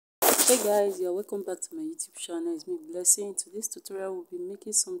Hey guys, you're welcome back to my YouTube channel. It's me Blessing. Today's tutorial will be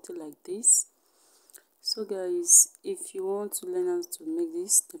making something like this. So guys, if you want to learn how to make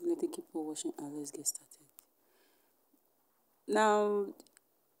this, definitely keep on watching and let's get started. Now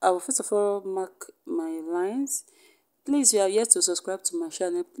I will first of all mark my lines. Please, if you are yet to subscribe to my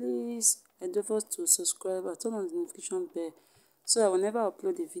channel, please endeavor to subscribe and turn on the notification bell so that whenever I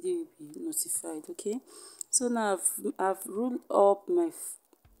upload a video you'll be notified. Okay, so now I've ruled up my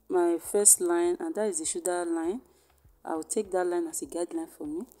first line, and that is the shoulder line. I will take that line as a guideline for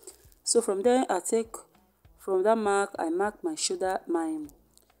me. So from there I take from that mark, I mark my shoulder, my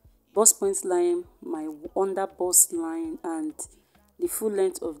bust point line, my under bust line, and the full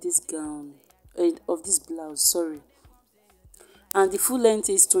length of this gown, of this blouse, sorry, and the full length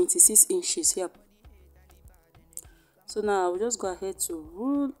is 26 inches here. So now I will just go ahead to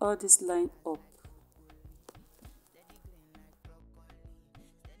rule all this line up.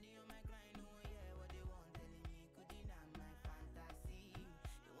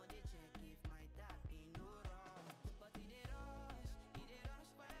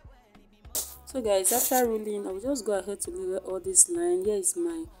 So guys, after ruling, I will just go ahead to label all this line. Here is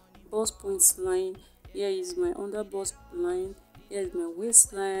my bust points line, here is my under bust line, here is my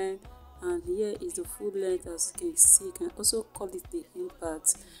waistline, and here is the full length. As you can see, you can also call it the hem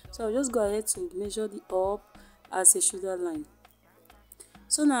part. So I'll just go ahead to measure the up as a shoulder line.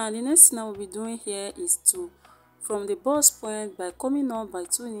 So now the next thing I will be doing here is to, from the bust point, by coming up by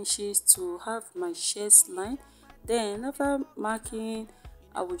 2 inches to have my chest line. Then after marking,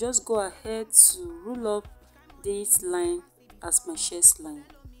 I will just go ahead to rule up this line as my chest line.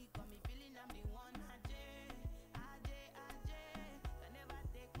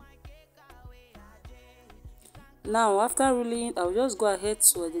 Now after ruling, I will just go ahead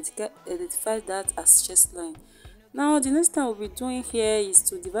to identify that as chest line. Now the next thing I will be doing here is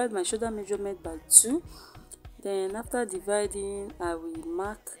to divide my shoulder measurement by 2. Then after dividing, I will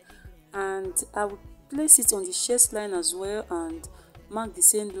mark, and I will place it on the chest line as well and mark the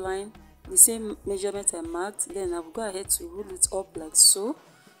same line, the same measurement I marked. Then I will go ahead to rule it up like so.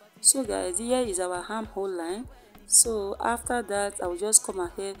 So guys, here is our armhole line. So after that, I will just come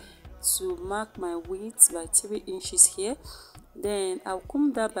ahead to mark my width by 3 inches here. Then I will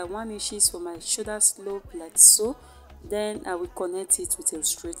come down by 1 inch for my shoulder slope like so. Then I will connect it with a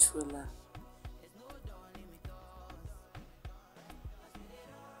straight ruler.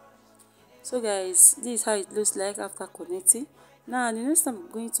 So guys, this is how it looks like after connecting. Now the next thing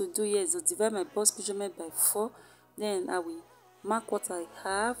I'm going to do here is to divide my bust measurement by 4. Then I will mark what I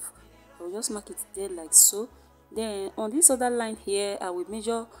have. I will just mark it there like so. Then on this other line here, I will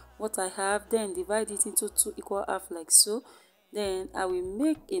measure what I have, then divide it into 2 equal half like so. Then I will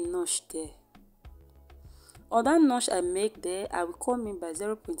make a notch there. On that notch I make there, I will come in by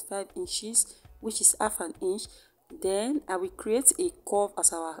 0.5 inches, which is half an inch. Then I will create a curve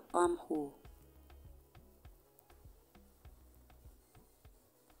as our armhole.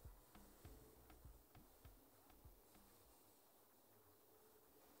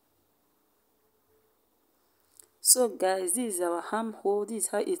 So guys, this is our armhole. This is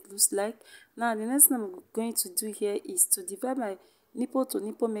how it looks like. Now the next thing I'm going to do here is to divide my nipple to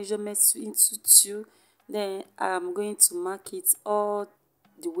nipple measurements into 2. Then I'm going to mark it all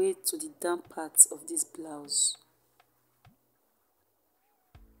the way to the down part of this blouse.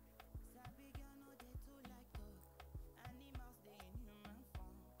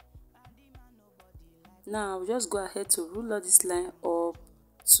 Now I'll just go ahead to rule all this line up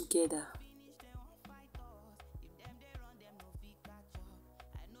together.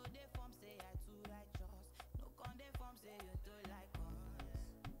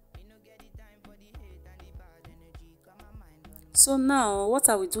 So now what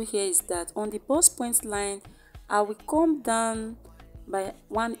I will do here is that on the bust point line, I will come down by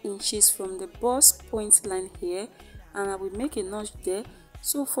 1 inches from the bust point line here, and I will make a notch there.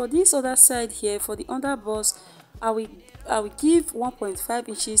 So for this other side here, for the under bust, I will give 1.5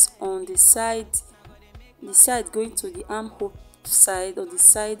 inches on the side going to the armhole side on the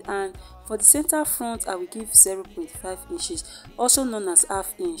side, and for the center front I will give 0.5 inches, also known as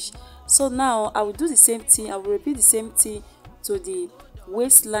half inch. So now I will do the same thing. I will repeat the same thing to the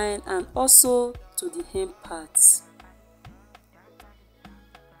waistline and also to the hem parts.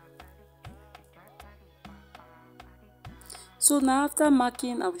 So now after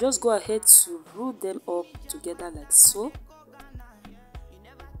marking, I'll just go ahead to rule them up together like so.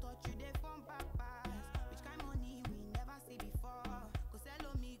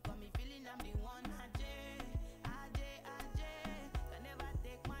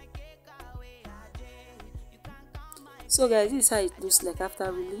 So guys, this is how it looks like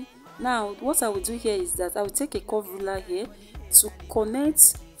after ruling. Now what I will do here is that I will take a curve ruler here to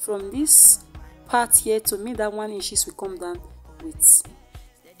connect from this part here to make that 1 inches will come down with.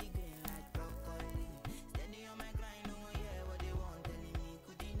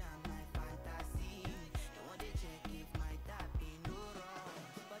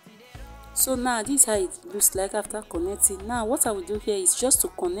 So now this is how it looks like after connecting. Now what I will do here is just to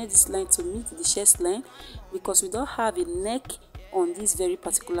connect this line to meet the chest line, because we don't have a neck on this very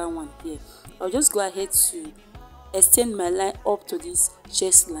particular one here. I'll just go ahead to extend my line up to this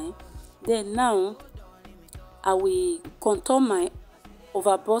chest line. Then now I will contour my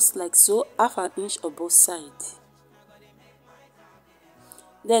overbust like so, half an inch on both sides.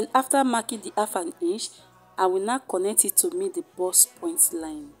 Then after marking the half an inch, I will now connect it to meet the bust point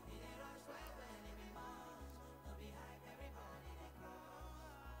line.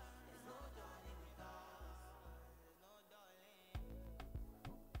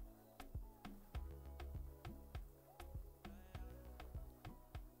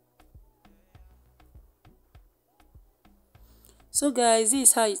 So guys, this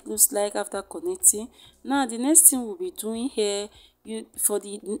is how it looks like after connecting. Now the next thing we'll be doing here, for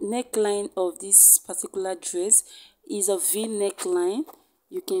the neckline of this particular dress is a V neckline.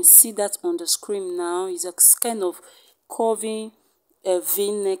 You can see that on the screen now. It's a kind of curving V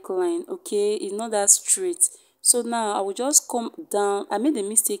neckline. Okay, it's not that straight. So now I will just come down. I made a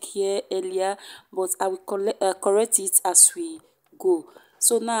mistake here earlier, but I will correct it as we go.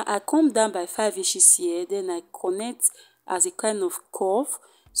 So now I come down by 5 inches here, then I connect as a kind of curve.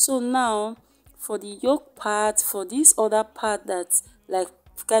 So now for the yoke part, for this other part that's like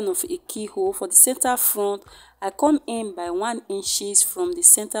kind of a keyhole, for the center front, I come in by 1 inches from the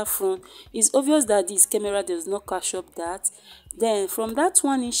center front. It's obvious that this camera does not catch up that. Then from that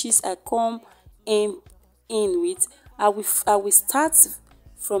 1 inches I come in with, I will start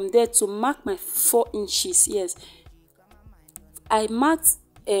from there to mark my 4 inches. Yes, I marked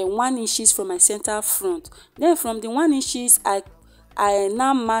 1 inches from my center front. Then from the 1 inches I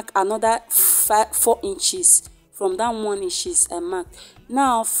now mark another 4 inches from that 1 inches I marked.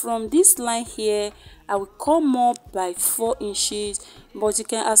 Now from this line here I will come up by 4 inches, but you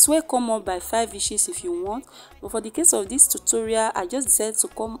can as well come up by 5 inches if you want. But for the case of this tutorial, I just decided to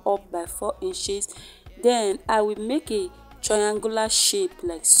come up by 4 inches. Then I will make a triangular shape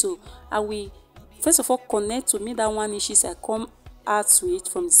like so. I will first of all connect to me that 1 inches I come out to it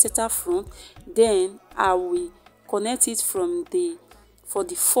from the center front. Then I will connect it from the for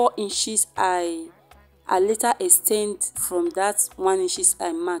the 4 inches I later extend from that 1 inches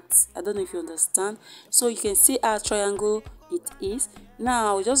I marked. I don't know if you understand. So you can see how triangle it is. Now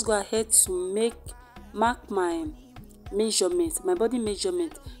I'll just go ahead to mark my measurement, my body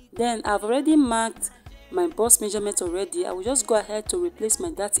measurement. Then I've already marked my bust measurement already. I will just go ahead to replace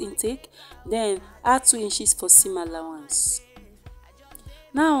my dart intake, then add 2 inches for seam allowance.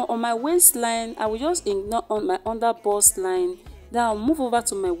 Now on my waistline, I will just ignore on my under bust line. Then I'll move over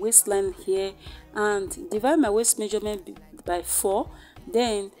to my waistline here and divide my waist measurement by 4.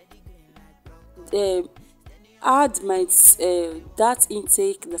 Then add my dart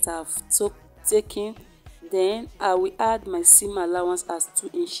intake that I've taken. Then I will add my seam allowance as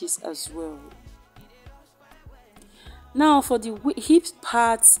 2 inches as well. Now for the hip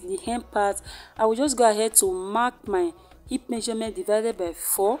part, the hem part, I will just go ahead to mark my hip measurement divided by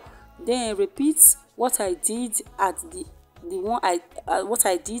 4. Then repeat what I did at what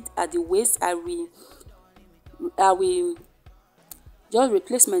I did at the waist. I will just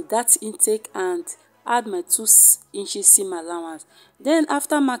replace my dart intake and add my 2 inches seam allowance. Then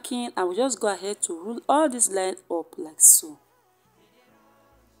after marking, I will just go ahead to rule all these lines up like so.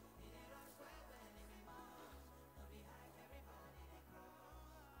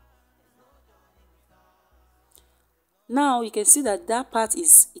 Now you can see that part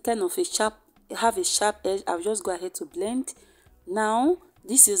is kind of have a sharp edge. I'll just go ahead to blend. Now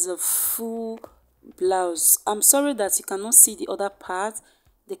this is a full blouse. I'm sorry that you cannot see the other part.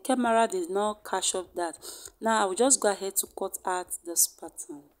 The camera did not catch up that. Now I will just go ahead to cut out this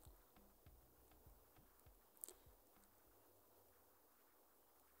pattern.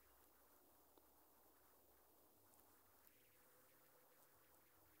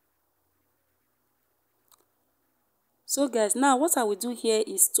 So guys, now what I will do here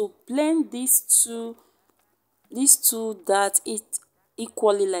is to blend these two darts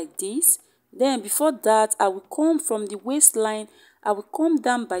equally like this. Then before that, I will come from the waistline. I will come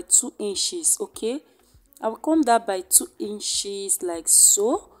down by 2 inches. Okay, I will come down by 2 inches like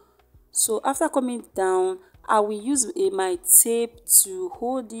so. So after coming down, I will use my tape to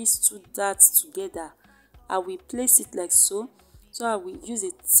hold these two darts together. I will place it like so. So I will use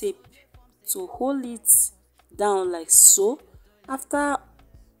a tape to hold it down like so. After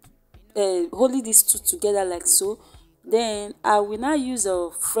holding these two together like so, then I will now use a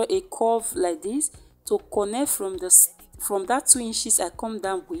curve like this to connect from from that 2 inches I come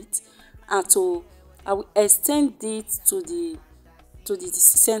down with, and I will extend it to the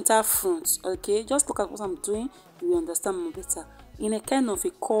center front. Okay, just look at what I'm doing, you will understand more better, in a kind of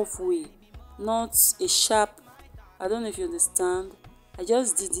a curve way, not a sharp. I don't know if you understand. I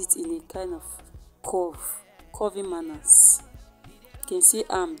just did it in a kind of curving manners. You can see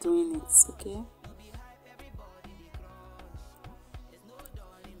how I'm doing it. Okay,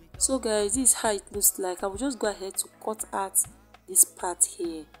 so guys, this is how it looks like. I will just go ahead to cut out this part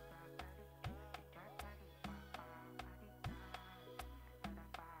here.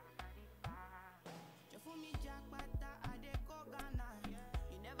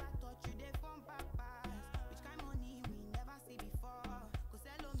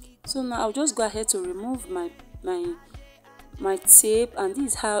 So now I'll just go ahead to remove my tape, and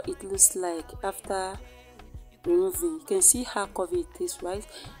this is how it looks like after removing. You can see how curvy it is, right?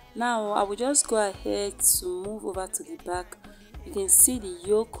 Now I will just go ahead to move over to the back. You can see the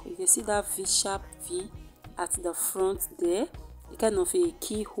yoke, you can see that V-sharp V at the front there, a kind of a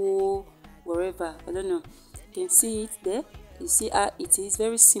keyhole, wherever, I don't know. You can see it there. You see how it is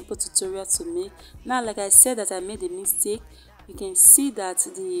very simple tutorial to make. Now, like I said that I made a mistake, you can see that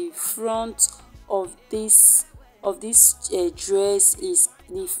the front of this dress is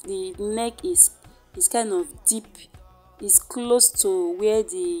the neck is kind of deep, is close to where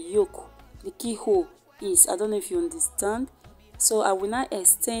the yoke, the keyhole is. I don't know if you understand. So I will now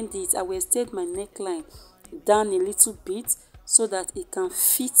extend it. I will extend my neckline down a little bit so that it can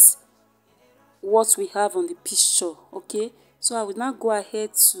fit what we have on the picture. Okay, so I will now go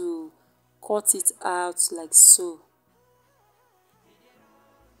ahead to cut it out like so.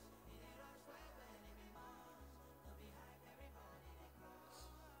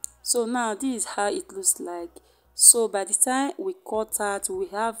 So now this is how it looks like. So by the time we cut out, we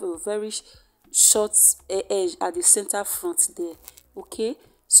have a very short edge at the center front there. Okay,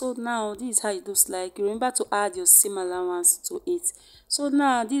 so now this is how it looks like. Remember to add your seam allowance to it. So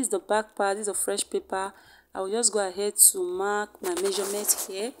now this is the back part. This is a fresh paper. I will just go ahead to mark my measurement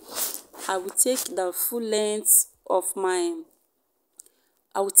here. I will take the full length of my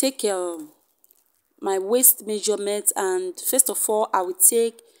my waist measurement, and first of all I will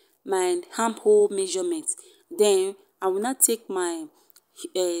take my armhole measurement. Then I will not take my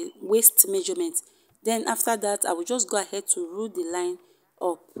waist measurement. Then after that I will just go ahead to rule the line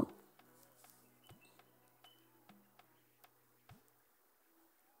up.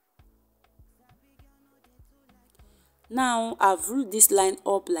 Now I've ruled this line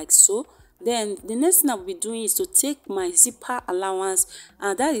up like so. Then the next thing I will be doing is to take my zipper allowance,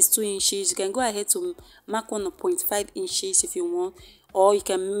 and that is 2 inches. You can go ahead to mark 1.5 inches if you want, or you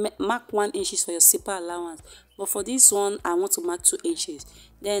can mark 1 inches for your zipper allowance. But for this one, I want to mark 2 inches.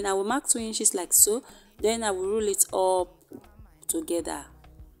 Then I will mark 2 inches like so. Then I will roll it up together.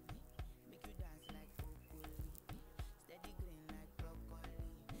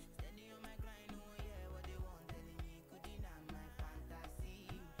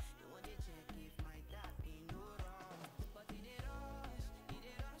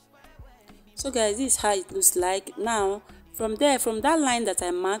 So guys, this is how it looks like. Now from there, from that line that I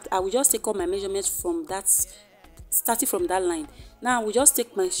marked, I will just take all my measurements from that, starting from that line. Now I will just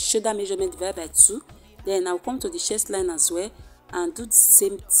take my shoulder measurement divided by 2. Then I'll come to the chest line as well and do the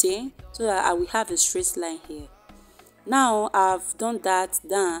same thing so that I will have a straight line here. Now I've done that,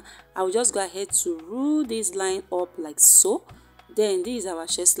 then I will just go ahead to rule this line up like so. Then this is our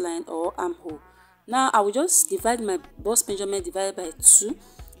chest line or armhole. Now I will just divide my bust measurement divided by 2.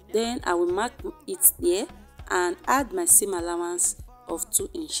 Then I will mark it here and add my seam allowance of 2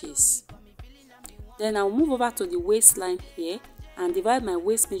 inches. Then I will move over to the waistline here and divide my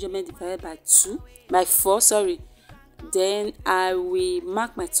waist measurement divided by 4. Then I will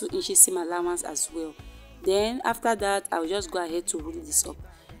mark my 2 inches seam allowance as well. Then after that, I will just go ahead to roll this up.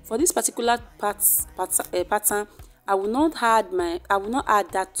 For this particular pattern, I will not add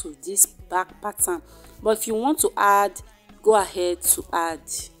that to this back pattern. But if you want to add, go ahead to add.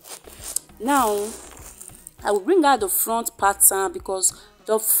 Now I will bring out the front pattern because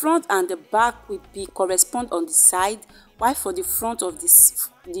the front and the back will be correspond on the side, while for the front of this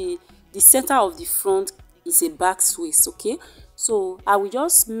the center of the front is a back waist. Okay, so I will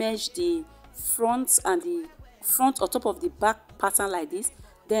just merge the front and the front on top of the back pattern like this.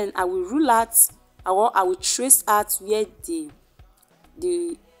 Then I will rule out, or I will trace out where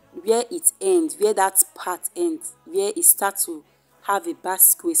where it ends, where that part ends, where it starts to have a back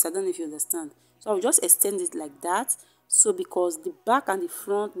squeeze. I don't know if you understand. So I will just extend it like that. So because the back and the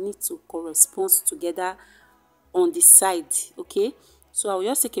front need to correspond together on the side, okay? So I will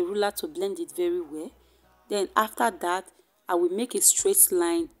just take a ruler to blend it very well. Then after that, I will make a straight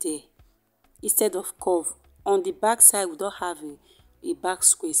line there instead of curve. On the back side, we don't have a back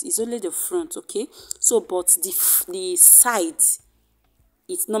squeeze. It's only the front, okay? So but the side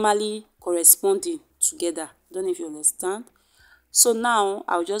is normally corresponding together. Don't know if you understand. So now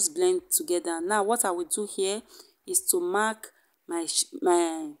I'll just blend together. Now what I will do here is to mark my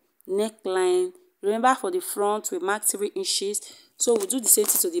neckline. Remember, for the front we mark 3 inches, so we'll do the same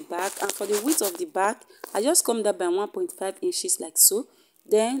thing to the back. And for the width of the back, I just come down by 1.5 inches like so.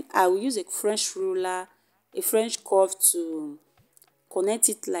 Then I will use a French ruler, a French curve, to connect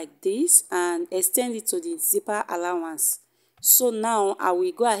it like this and extend it to the zipper allowance. So now I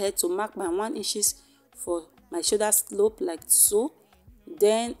will go ahead to mark my 1 inches for my shoulder slope like so.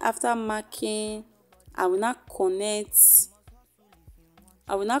 Then after marking, I will now connect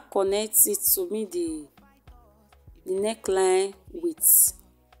it to meet the neckline width.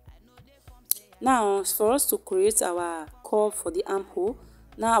 Now for us to create our curve for the armhole,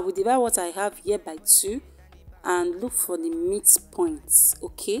 now I will divide what I have here by 2 and look for the midpoints,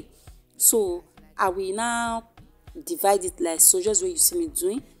 okay? So I will now divide it like so, just where you see me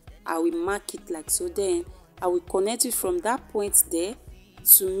doing. I will mark it like so. Then I will connect it from that point there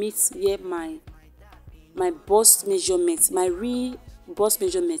to meet where my bust measurement, my real bust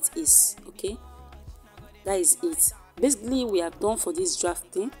measurement is, okay? That is it. Basically, we are done for this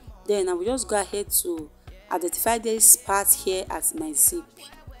drafting. Then I will just go ahead to identify this part here as my zip.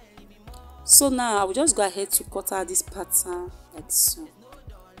 So now I will just go ahead to cut out this pattern like so.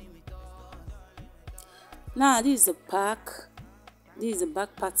 Now this is the back. This is the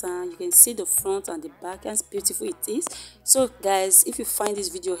back pattern. You can see the front and the back, and beautiful it is. So guys, if you find this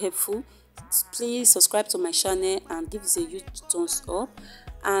video helpful, please subscribe to my channel and give this a huge thumbs up,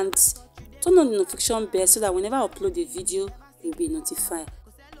 and turn on the notification bell so that whenever I upload a video, you'll be notified.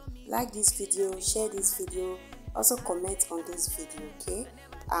 Like this video, share this video, also comment on this video, okay?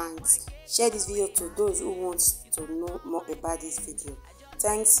 And share this video to those who want to know more about this video.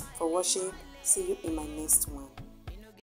 Thanks for watching. See you in my next one.